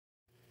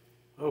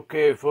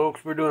Okay,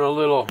 folks, we're doing a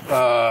little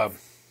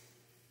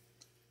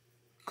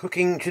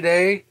cooking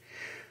today.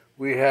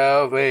 We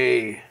have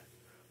a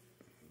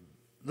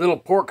little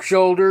pork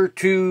shoulder,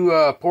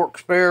 two pork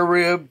spare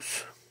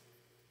ribs,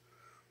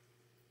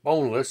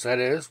 boneless that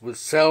is, with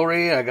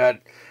celery. I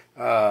got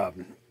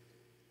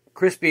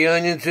crispy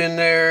onions in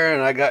there,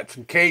 and I got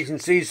some Cajun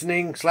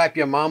seasoning, slap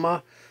ya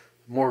mama,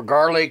 more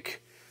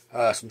garlic,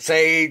 some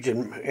sage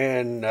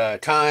and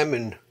thyme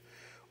and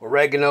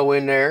oregano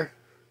in there.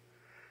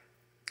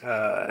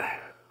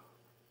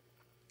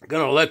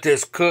 Gonna let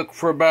this cook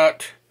for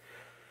about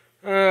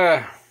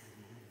we'll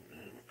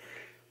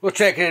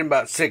check it in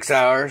about 6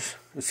 hours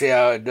and see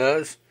how it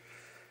does.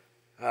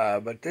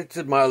 But this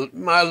is my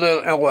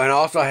little, and I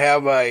also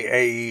have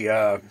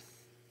a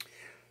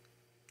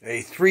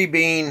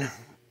 3-bean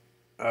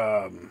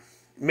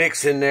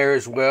mix in there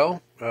as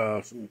well.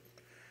 I'm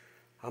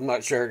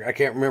not sure, I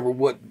can't remember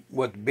what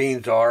the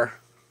beans are.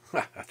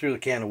 I threw the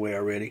can away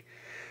already.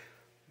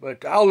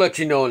 But I'll let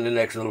you know in the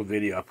next little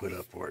video I put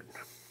up for it.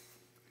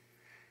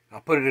 I'll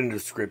put it in the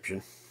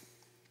description.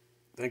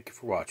 Thank you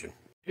for watching.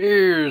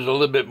 Here's a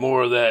little bit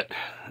more of that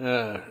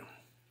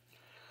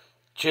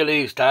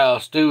chili style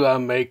stew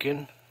I'm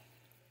making.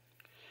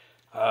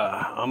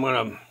 I'm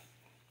going to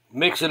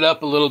mix it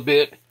up a little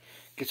bit.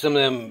 Get some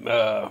of them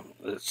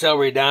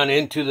celery down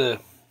into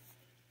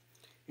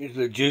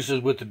the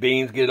juices with the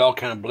beans. Get it all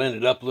kind of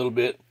blended up a little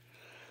bit.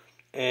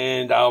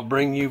 And I'll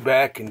bring you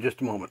back in just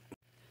a moment.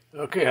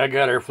 Okay, I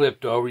got her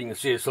flipped over. You can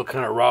see it's still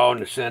kind of raw in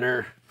the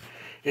center.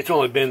 It's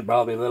only been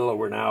probably a little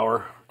over an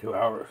hour, 2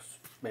 hours,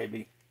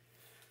 maybe.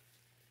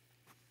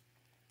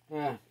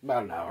 Yeah,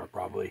 about an hour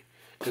probably,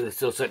 because it's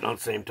still sitting on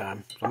the same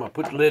time. So I'm going to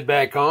put the lid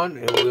back on,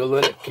 and we'll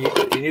let it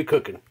continue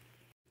cooking.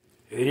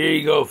 Here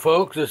you go,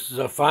 folks. This is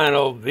a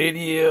final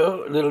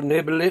video, little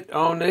niblet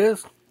on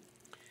this.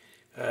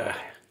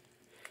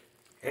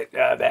 It's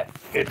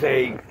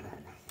a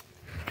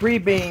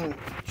 3-bean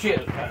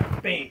chili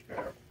bean.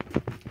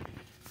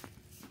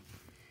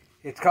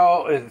 It's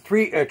called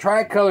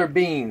tricolor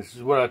beans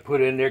is what I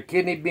put in there.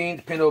 Kidney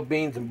beans, pinto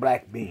beans, and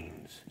black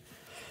beans.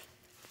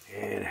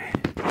 And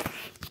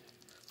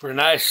for a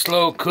nice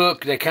slow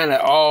cook, they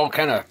all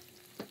kind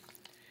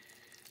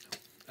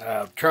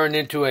of turn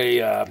into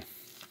a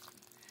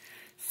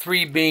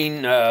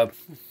 3-bean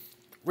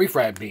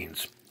refried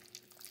beans.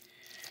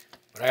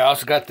 But I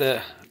also got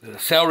the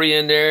celery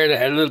in there that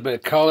had a little bit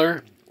of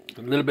color,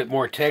 a little bit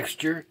more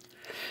texture.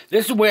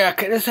 This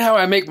is how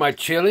I make my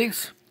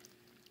chilies.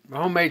 My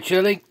homemade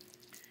chili.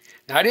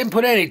 Now, I didn't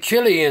put any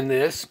chili in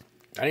this.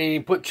 I didn't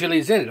even put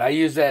chilies in it. I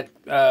used that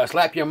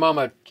slap your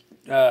mama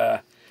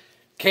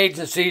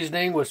Cajun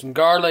seasoning with some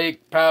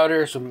garlic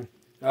powder, some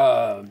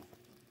onion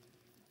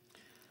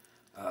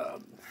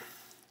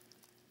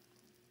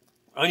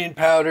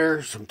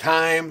powder, some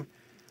thyme,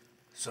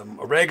 some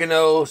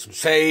oregano, some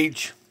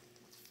sage,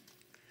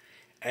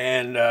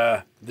 and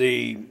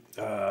the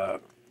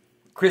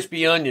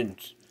crispy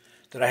onions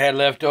that I had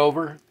left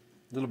over,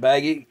 little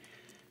baggie.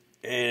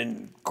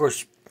 And of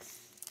course,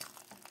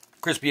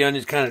 crispy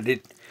onions kind of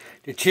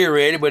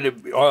deteriorated, but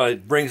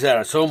it brings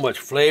out so much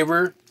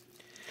flavor.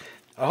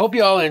 I hope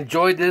you all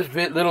enjoyed this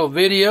little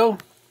video.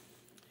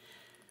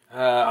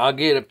 I'll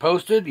get it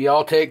posted.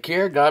 Y'all take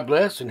care. God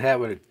bless, and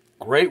have a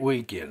great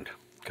weekend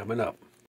coming up.